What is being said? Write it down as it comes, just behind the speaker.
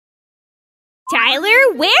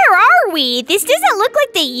Tyler, where are we? This doesn't look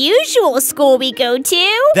like the usual school we go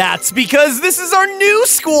to. That's because this is our new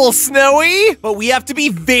school, Snowy. But we have to be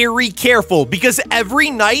very careful because every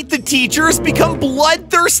night the teachers become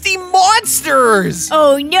bloodthirsty monsters.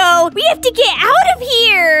 Oh no, we have to get out of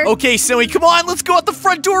here. Okay, Snowy, come on. Let's go out the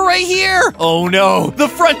front door right here. Oh no, the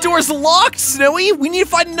front door's locked, Snowy. We need to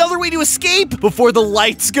find another way to escape before the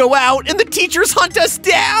lights go out and the teachers hunt us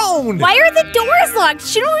down. Why are the doors locked?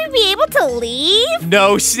 Shouldn't we be able to leave?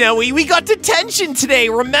 No, Snowy, we got detention today,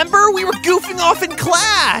 remember? We were goofing off in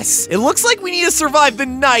class. It looks like we need to survive the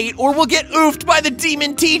night or we'll get oofed by the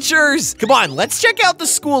demon teachers. Come on, let's check out the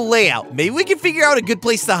school layout. Maybe we can figure out a good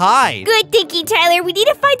place to hide. Good thinking, Tyler. We need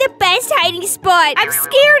to find the best hiding spot. I'm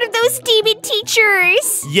scared of those demon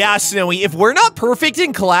teachers. Yeah, Snowy, if we're not perfect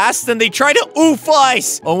in class, then they try to oof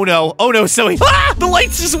us. Oh no, Snowy. Ah, the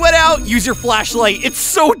lights just went out. Use your flashlight. It's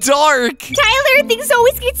so dark. Tyler, things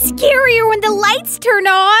always get scarier when the lights turn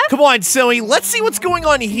off. Come on, Snowy, let's see what's going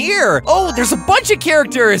on here. Oh, there's a bunch of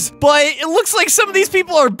characters, but it looks like some of these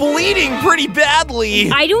people are bleeding pretty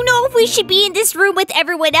badly. I don't know if we should be in this room with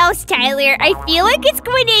everyone else, Tyler. I feel like it's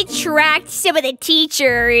going to attract some of the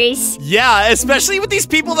teachers. Yeah, especially with these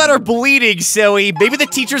people that are bleeding, Snowy. Maybe the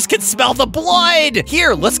teachers can smell the blood.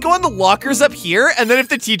 Here, let's go in the lockers up here, and then if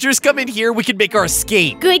the teachers come in here, we can make our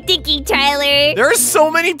escape. Good thinking, Tyler. There are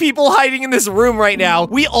so many people hiding in this room right now.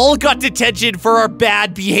 We all got detention for our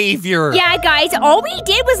bad behavior. Yeah, guys, all we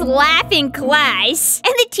did was laugh in class,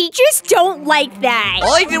 and the teachers don't like that.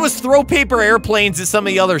 All I did was throw paper airplanes at some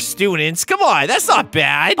of the other students. Come on, that's not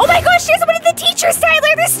bad. Oh my gosh, there's one of the teachers,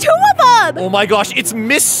 Tyler. There's two of them. Oh my gosh, it's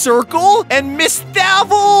Miss Circle and Miss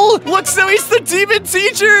Thavel. Look, so it's the demon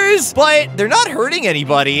teachers. But they're not hurting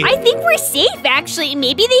anybody. I think we're safe, actually.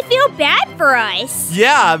 Maybe they feel bad for us.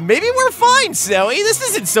 Yeah, maybe we're fine, Zoe. This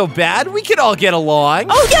isn't so bad. We can all get along.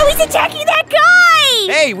 Oh no, he's attacking that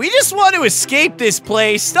guy! Hey, we just want to escape this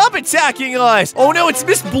place. Stop attacking us. Oh no, it's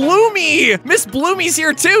Miss Bloomy. Miss Bloomy's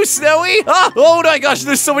here too, Snowy. Ah, oh my gosh,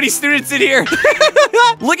 there's so many students in here.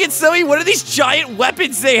 Look at Snowy. What are these giant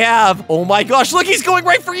weapons they have? Oh my gosh, look, he's going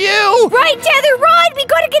right for you. Right, Tether, run. We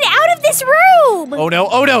gotta get out of this room. Oh no,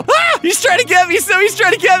 oh no. Ah, he's trying to get me, Snowy's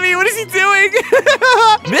trying to get me. What is he doing?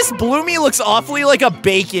 Miss Bloomy looks awfully like a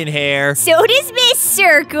bacon hair. So does Miss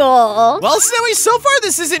Circle. Well, Snowy, so far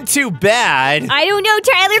this isn't too bad. I don't know,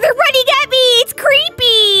 Tyler. They're running at me. It's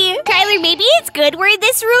creepy. Tyler, maybe it's good we're in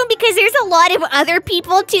this room because there's a lot of other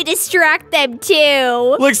people to distract them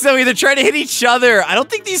too. Look, Snowy, they're trying to hit each other. I don't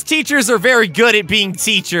think these teachers are very good at being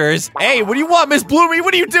teachers. Hey, what do you want, Miss Bloomy?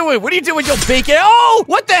 What are you doing? What are you doing, you bacon? Oh,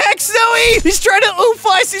 what the heck, Snowy? He's trying to oof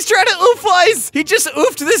us. He's trying to oof us. He just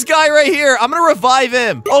oofed this guy right here. I'm gonna revive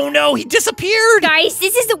him. Oh no, he disappeared. Guys,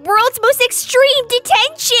 this is the world's most extreme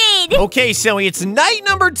detention. Okay, Snowy, it's night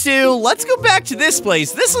number 2. Let's go back to this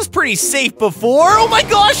place. This was pretty safe before. Oh my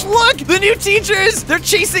gosh, look, the new teachers. They're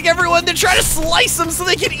chasing everyone. They're trying to slice them so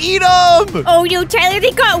they can eat them. Oh no, Tyler,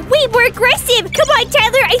 they got way more aggressive. Come on,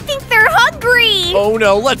 Tyler, I think they're hungry. Oh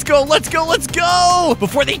no, let's go, let's go, let's go.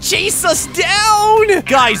 Before they chase us down.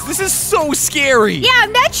 Guys, this is so scary. Yeah,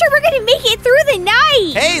 I'm not sure we're gonna make it through the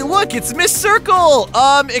night. Hey, look, it's Miss Circle.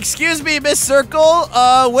 Excuse me, Miss Circle.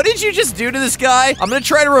 What did you just do to this guy? I'm gonna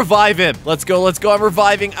try to revive him. Let's go, let's go. I'm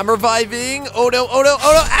reviving. Oh no, oh no,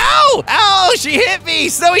 oh no. Ow! Ow! She hit me.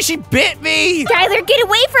 Snowy, she bit me. Tyler, get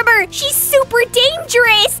away from her. She's super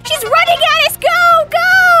dangerous. She's running at us. Go,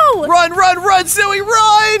 go. Run, run, run, Snowy,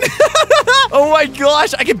 run. Oh my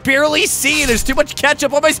gosh, I can barely see. There's too much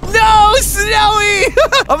ketchup on my... No, Snowy.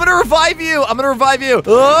 I'm gonna revive you. I'm gonna revive you.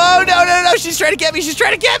 Oh, no, no, no. She's trying to get me. She's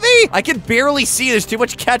trying to get me. I can barely see. There's too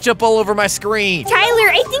much ketchup all over my screen. Tyler,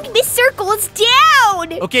 I think Miss Circle is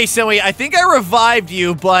down. Okay, Snowy, I think I revived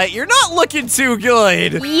you, but you're not looking too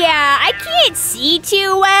good. Yeah, I can't see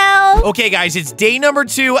too well. Okay, guys, it's day number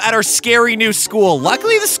 2 at our scary new school.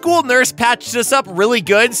 Luckily, the school nurse patched us up really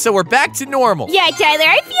good, so we're back to normal. Yeah, Tyler,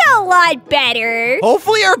 I feel a lot better.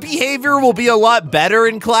 Hopefully, our behavior will be a lot better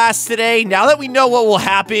in class today, now that we know what will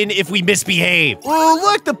happen if we misbehave. Ooh,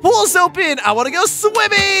 look, the pool's open. I want to go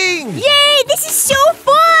swimming. Yay, this is so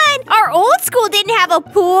fun. Our old school didn't have a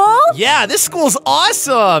pool. Yeah, this school's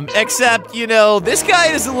awesome. Except, you know, this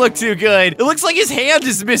guy doesn't look too good. It looks like his hand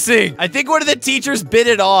is missing. I think one of the teachers bit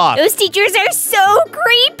it off. Those teachers are so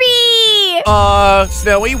creepy.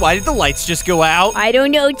 Snowy, why did the lights just go out? I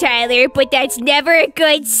don't know, know, Tyler, but that's never a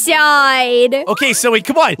good sign. Okay, Zoe,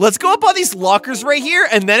 come on. Let's go up on these lockers right here,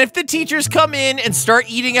 and then if the teachers come in and start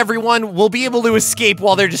eating everyone, we'll be able to escape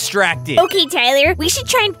while they're distracted. Okay, Tyler, we should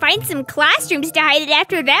try and find some classrooms to hide it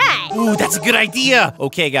after that. Ooh, that's a good idea.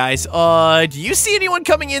 Okay, guys, do you see anyone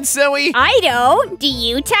coming in, Zoe? I don't. Do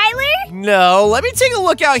you, Tyler? No, let me take a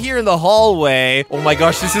look out here in the hallway. Oh my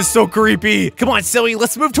gosh, this is so creepy. Come on, Zoe,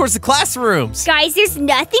 let's move towards the classrooms. Guys, there's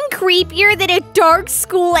nothing creepier than a dark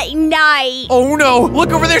school at night. Oh no,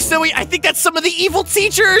 look over there, Zoe. I think that's some of the evil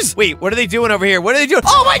teachers. Wait, what are they doing over here? What are they doing?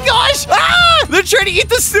 Oh my gosh! Ah! They're trying to eat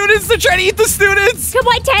the students. They're trying to eat the students. Come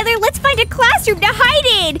on, Tyler, let's find a classroom to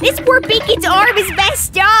hide in. This poor Bacon's arm is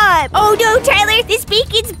messed up. Oh no, Tyler, this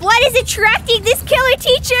Bacon's blood is attracting this killer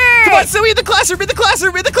teacher. Come on, Zoe, in the classroom, in the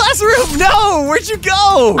classroom, in the classroom. No, where'd you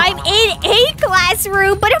go? I'm in a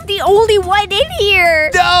classroom, but I'm the only one in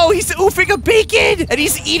here. No, he's oofing a bacon, and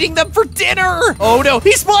he's eating them for dinner. Oh no,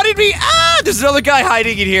 he spotted me. Ah, there's another guy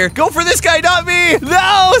hiding in here. Go for this guy, not me.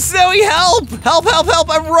 No, Zoe, help. Help, help, help.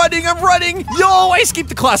 I'm running, I'm running. Yo, I escaped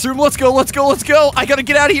the classroom. Let's go, let's go, let's go. I gotta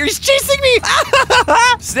get out of here. He's chasing me.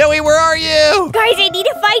 Zoe, where are you? Guys, I need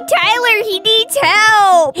to find Tyler. He needs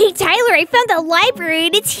help. Hey, Tyler, I found the library,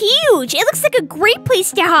 and it's huge. It looks like a great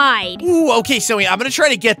place to hide. Ooh, okay, Zoe, I'm gonna try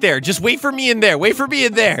to get there. Just wait for me in there. Wait for me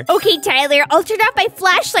in there. Okay, Tyler, I'll turn off my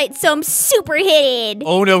flashlight so I'm super hidden.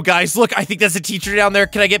 Oh no, guys, look, I think that's a teacher down there.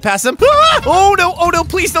 Can I get past him? Ah! Oh no,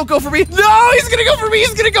 please don't go for me. No, he's gonna go for me.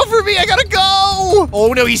 He's gonna go for me. I gotta go.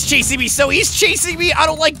 Oh no, he's chasing me. So he's chasing me. I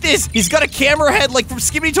don't like this. He's got a camera head like from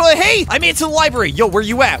Skibbity Toilet. Hey, I made it to the library. Yo, where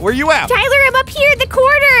you at? Where you at? Tyler, I'm up here in the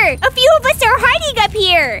corner. A few of us are hiding up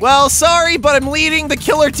here. Well, sorry, but I'm leading the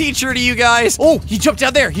killer teacher to you guys. Oh, he jumped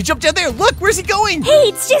down there. He jumped down there. Look, where's he going? Hey,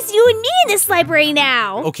 it's just you and me in this library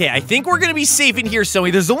now. Okay, I think we're gonna be safe in here,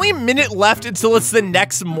 Zoe. There's only a minute left until it's the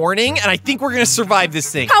next morning, and I think we're gonna survive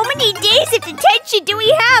this thing. How many days of detention do we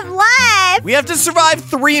have left? We have to survive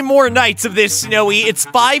 3 more nights of this, Snowy. It's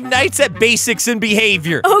 5 nights at basics and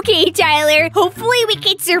behavior. Okay, Tyler. Hopefully we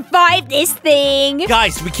can survive this thing.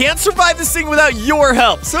 Guys, we can't survive this thing without your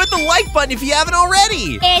help, so hit the like button if you haven't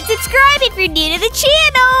already. And subscribe if you're new to the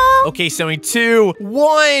channel. Okay, Snowy, 2,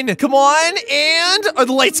 1. Come on, and are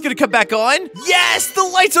the lights gonna come back on? Yes, the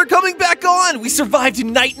lights are coming back on. We survived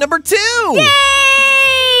night number 2.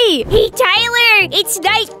 Yay! Hey, Tyler, it's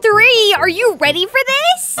night 3. Are you ready for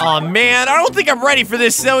this? Oh man, I don't think I'm ready for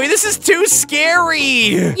this, Zoe. This is too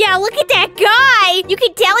scary. Yeah, look at that guy. You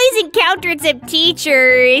can tell he's encountered some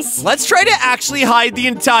teachers. Let's try to actually hide the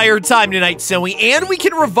entire time tonight, Zoe, and we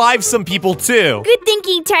can revive some people too. Good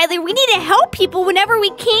thinking, Tyler. We need to help people whenever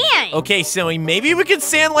we can. Okay, Zoe, maybe we could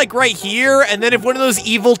stand like right here, and then if one of those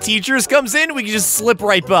evil teachers comes in, we can just slip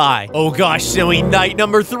right by. Oh gosh, Zoe, night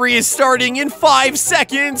number 3 is starting in 5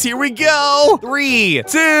 seconds. Here we go. 3,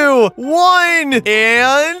 2, 1,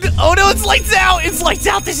 and oh no, it's lights out. It's lights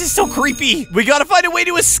out. This is so creepy. We gotta find a way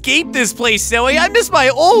to escape this place, Zoe. I miss my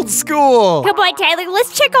old school. Come on, Tyler.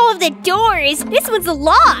 Let's check all of the doors. This one's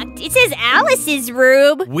locked. It says Alice's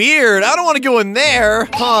room. Weird. I don't want to go in there.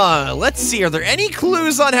 Huh. Let's see. Are there any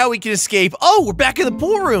clues on how we can escape? Oh, we're back in the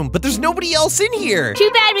pool room, but there's nobody else in here. Too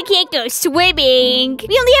bad we can't go swimming.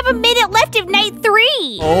 We only have a minute left of night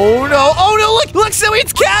 3. Oh no. Oh no. Look, Zoe,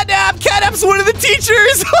 it's Catnap. Catnap's one of the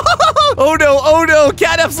teachers. Oh no.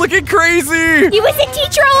 Catnap's looking crazy. He was a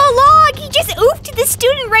teacher all along. He just oofed the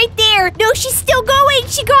student right there. No, she's still going.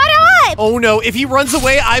 She got up. Oh no. If he runs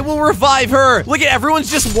away, I will revive her. Look at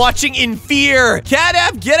everyone's just watching in fear.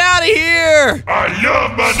 Catnap, get out of here. I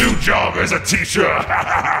love my new job as a teacher.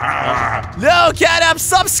 No, Catnap,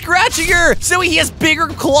 stop scratching her. Zoe, he has bigger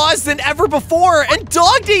claws than ever before, and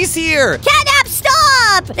Dog Day's here. Catnap,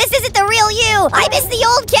 stop! This isn't the real you. I miss the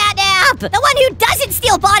old Catnap, the one who doesn't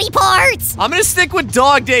steal body parts. I'm gonna stick with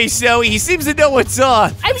Dog Day, Zoe. He seems to know what's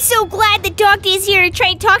up. I'm so glad that Dog Day's here to try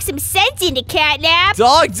and talk some sense into Catnap.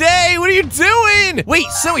 Dog Day, what are you doing? Wait,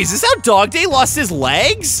 Zoe, is this how Dog Day lost his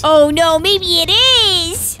legs? Oh no, maybe it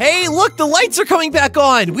is. Hey, look, the lights are coming back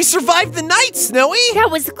on. We survived the night, Snowy. That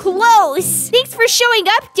was close. Thanks for showing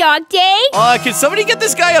up, Dog Day. Can somebody get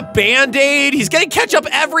this guy a Band-Aid? He's getting ketchup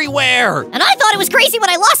everywhere. And I thought it was crazy when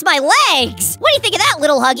I lost my legs. What do you think of that,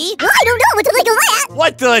 little Huggy? I don't know what to think of that.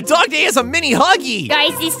 What the? Dog Day has a mini Huggy.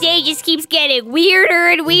 Guys, this day just keeps getting weirder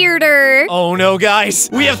and weirder. Oh no, guys.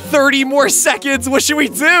 We have 30 more seconds. What should we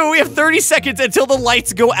do? We have 30 seconds until the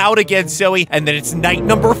lights go out again, Zoe. And then it's night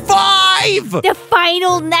number 5. The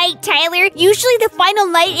final night, Tyler. Usually the final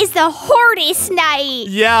night is the hardest night.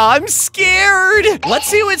 Yeah, I'm scared. Let's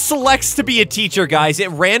see who it selects to be a teacher, guys. It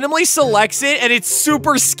randomly selects it, and it's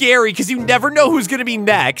super scary because you never know who's going to be be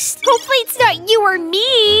next? Hopefully it's not you or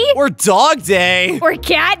me. Or Dog Day. Or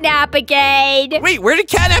catnap again. Wait, where did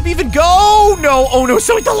catnap even go? No, oh no,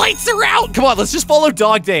 so the lights are out. Come on, let's just follow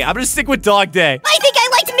Dog Day. I'm gonna stick with Dog Day. I think I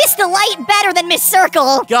liked Miss Delight better than Miss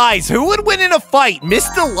Circle. Guys, who would win in a fight? Miss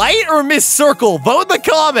Delight or Miss Circle? Vote in the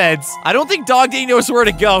comments. I don't think Dog Day knows where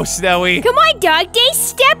to go, Snowy. Come on, Dog Day,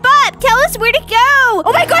 step up. Tell us where to go.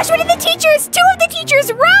 Oh my gosh, one of the teachers. Two of the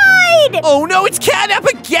teachers, run. Oh no, it's catnap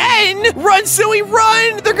again. Run, Snowy,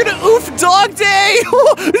 run. They're gonna oof Dog Day.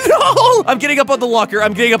 No, I'm getting up on the locker.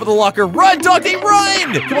 I'm getting up on the locker. Run, Dog Day,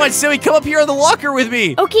 run. Come on, Snowy, come up here on the locker with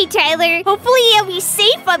me. Okay, Tyler. Hopefully you'll be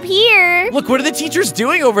safe up here. Look, what are the teachers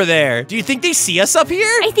doing over there? Do you think they see us up here?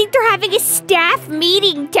 I think they're having a staff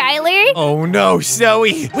meeting, Tyler. Oh no,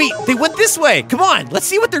 Snowy. Wait, they went this way. Come on, let's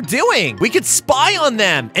see what they're doing. We could spy on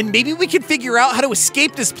them, and maybe we can figure out how to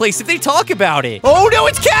escape this place if they talk about it. Oh no,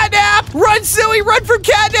 it's catnap! Run, Snowy, run from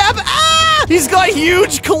catnap! Ah! He's got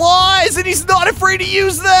huge claws, and he's not afraid to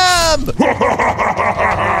use them!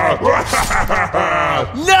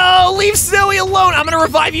 No, leave Snowy alone. I'm gonna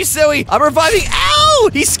revive you, Snowy. I'm reviving. Ow!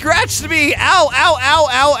 He scratched me. Ow, ow, ow,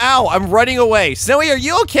 ow, ow. I'm running away. Snowy, are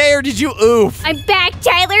you okay or did you oof? I'm back,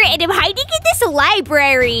 Tyler, and I'm hiding in this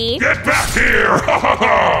library. Get back here!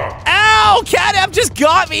 Ow! Catnap just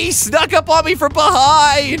got me. He snuck up on me from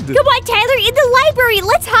behind. Come on, Tyler, in the library.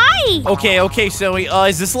 Let's hide. Okay, Snowy.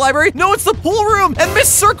 Is this the library? No, it's the pool room. And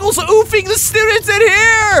Miss Circle's oofing the students in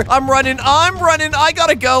here. I'm running. I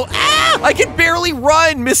gotta go. Ah! I can barely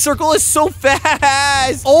run. Miss Circle is so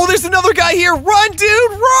fast. Oh, there's another guy here. Run,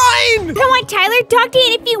 dude, run! Come on, Tyler. Dog Day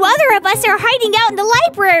and a few other of us are hiding out in the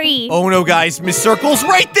library. Oh no, guys. Miss Circle's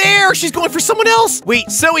right there. She's going for someone else. Wait,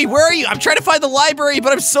 Zoe, where are you? I'm trying to find the library,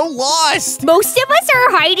 but I'm so lost. Most of us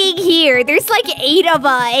are hiding here. There's like 8 of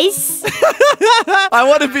us. I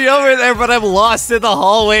want to be over there, but I'm lost in the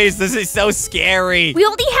hallways. This is so scary. We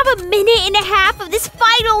only have a minute and a half of this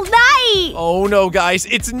final night. Oh no, guys.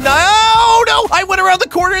 It's no. I went around the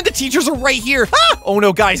corner and the teachers are right here. Ah! Oh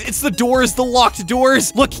no, guys. It's the doors, the locked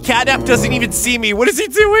doors. Look, Catnap doesn't even see me. What is he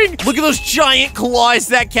doing? Look at those giant claws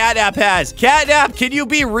that Catnap has. Catnap, can you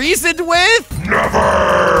be reasoned with?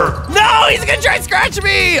 Never! No, he's gonna try and scratch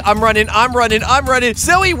me. I'm running.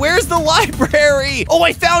 Zoe, where's the library? Oh,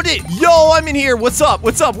 I found it. Yo, I'm in here. What's up?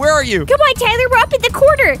 Where are you? Come on, Tyler. We're up in the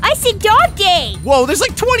corner. I said Dog Day. Whoa, there's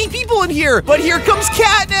like 20 people in here. But here comes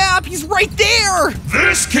Catnap. He's right there.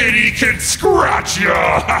 This kitty can scratch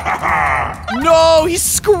ya! No, he's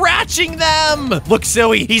scratching them. Look,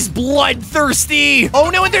 Zoe, he's bloodthirsty. Oh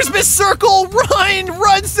no, and there's Miss Circle.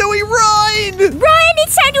 Run, Zoe, run. Run,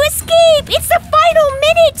 it's time to escape. It's the final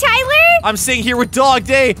minute, Tyler. I'm staying here with Dog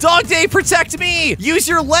Day. Dog Day, protect me. Use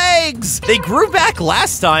your legs. They grew back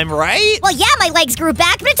last time, right? Well, yeah, my legs grew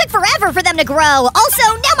back, but it took forever for them to grow. Also,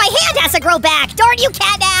 now my hand has to grow back. Darn you,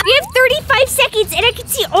 Catnap. We have 35 seconds, and I can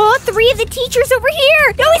see all 3 of the teachers over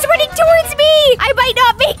here. No, he's running towards me. I might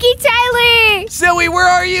not make it, Tyler. Zoe, where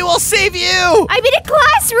are you? I'll save you. I'm in a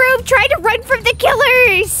classroom trying to run from the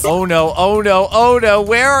killers. Oh no.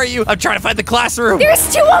 Where are you? I'm trying to find the classroom.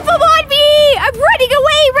 There's 2 of them on me. I'm running away.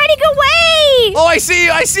 Oh, I see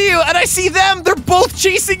you, and I see them. They're both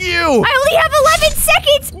chasing you. I only have 11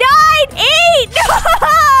 seconds. 9, 8. No,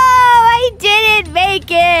 I didn't make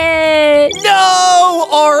it. No,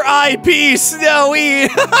 R.I.P. Snowy.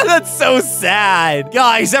 That's so sad.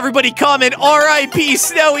 Guys, everybody comment R.I.P.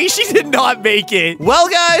 Snowy. She did not make it. Well,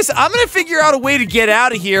 guys, I'm gonna figure out a way to get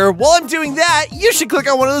out of here. While I'm doing that, you should click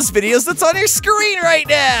on one of those videos that's on your screen right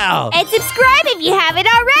now. And subscribe if you haven't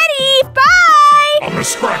already. Bye. I'm gonna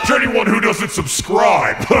scratch anyone who doesn't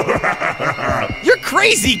subscribe! You're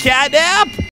crazy, Catnap.